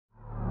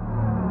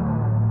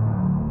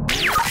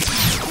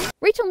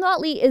Rachel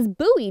Notley is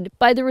buoyed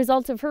by the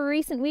results of her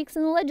recent weeks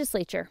in the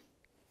legislature.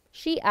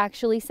 She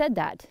actually said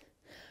that.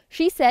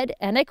 She said,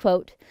 and I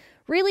quote,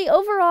 "Really,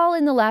 overall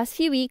in the last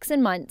few weeks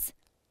and months,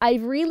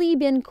 I've really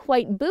been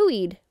quite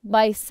buoyed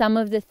by some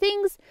of the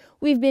things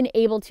we've been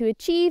able to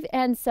achieve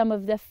and some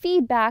of the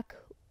feedback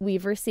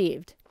we've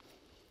received."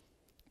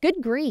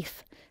 Good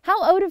grief.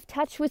 How out of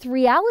touch with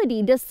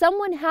reality does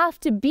someone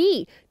have to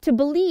be to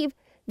believe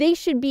they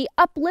should be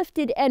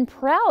uplifted and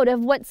proud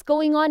of what's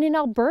going on in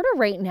Alberta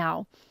right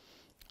now?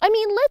 I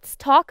mean, let's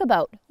talk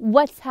about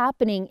what's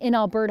happening in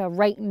Alberta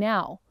right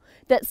now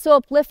that's so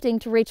uplifting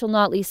to Rachel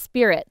Notley's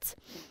spirits.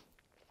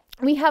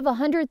 We have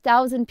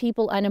 100,000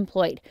 people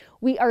unemployed.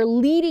 We are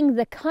leading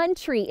the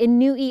country in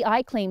new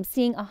EI claims,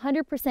 seeing a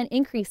 100%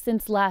 increase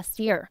since last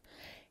year.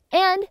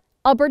 And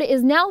Alberta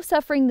is now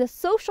suffering the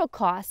social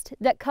cost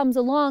that comes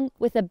along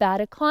with a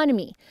bad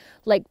economy,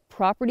 like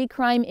property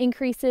crime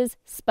increases,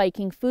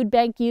 spiking food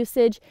bank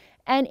usage,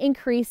 and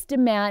increased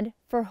demand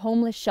for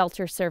homeless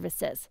shelter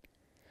services.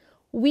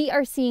 We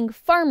are seeing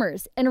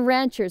farmers and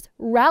ranchers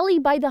rally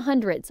by the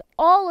hundreds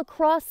all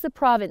across the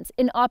province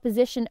in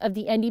opposition of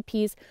the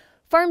NDP's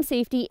Farm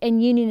Safety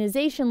and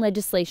Unionization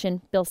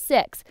legislation, Bill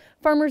 6.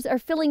 Farmers are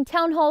filling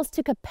town halls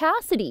to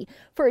capacity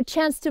for a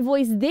chance to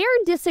voice their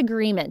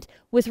disagreement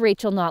with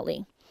Rachel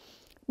Notley.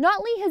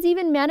 Notley has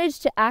even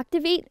managed to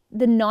activate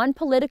the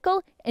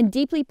non-political and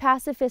deeply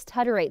pacifist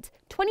Hutterites,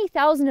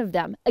 20,000 of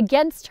them,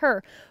 against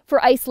her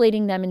for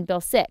isolating them in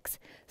Bill 6.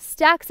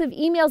 Stacks of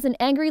emails and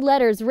angry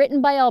letters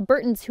written by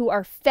Albertans who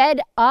are fed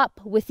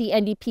up with the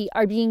NDP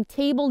are being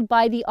tabled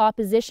by the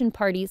opposition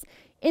parties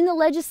in the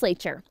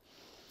legislature.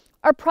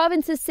 Our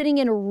province is sitting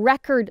in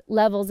record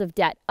levels of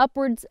debt,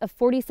 upwards of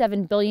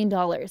 $47 billion.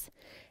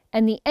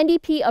 And the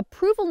NDP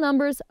approval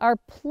numbers are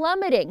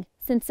plummeting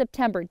since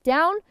September,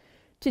 down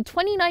to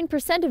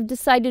 29% of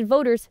decided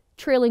voters,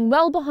 trailing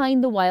well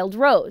behind the Wild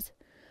Rose.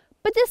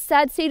 But this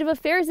sad state of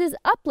affairs is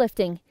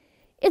uplifting.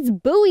 It's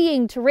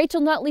buoying to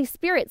Rachel Notley's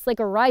spirits like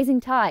a rising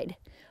tide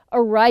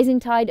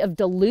of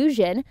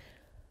delusion.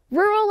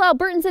 Rural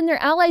Albertans and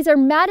their allies are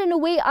mad in a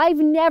way I've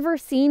never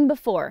seen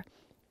before.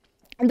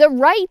 The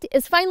right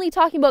is finally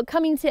talking about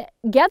coming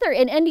together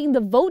and ending the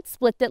vote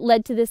split that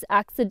led to this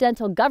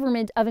accidental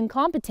government of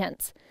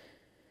incompetence.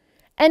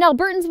 And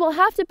Albertans will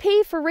have to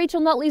pay for Rachel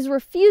Notley's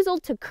refusal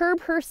to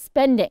curb her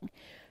spending.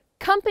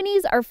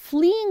 Companies are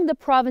fleeing the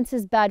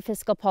province's bad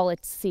fiscal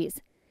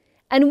policies.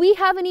 And we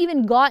haven't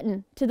even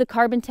gotten to the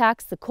carbon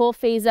tax, the coal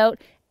phase-out,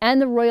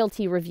 and the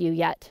royalty review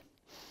yet.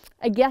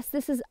 I guess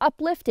this is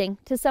uplifting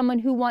to someone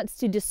who wants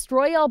to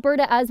destroy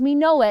Alberta as we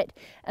know it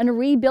and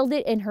rebuild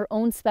it in her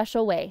own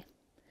special way.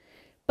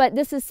 But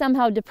this is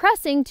somehow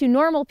depressing to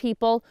normal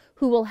people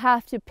who will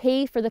have to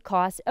pay for the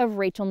cost of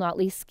Rachel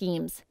Notley's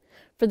schemes.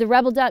 For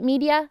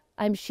TheRebel.media,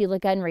 I'm Sheila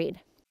Gunn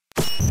Reid.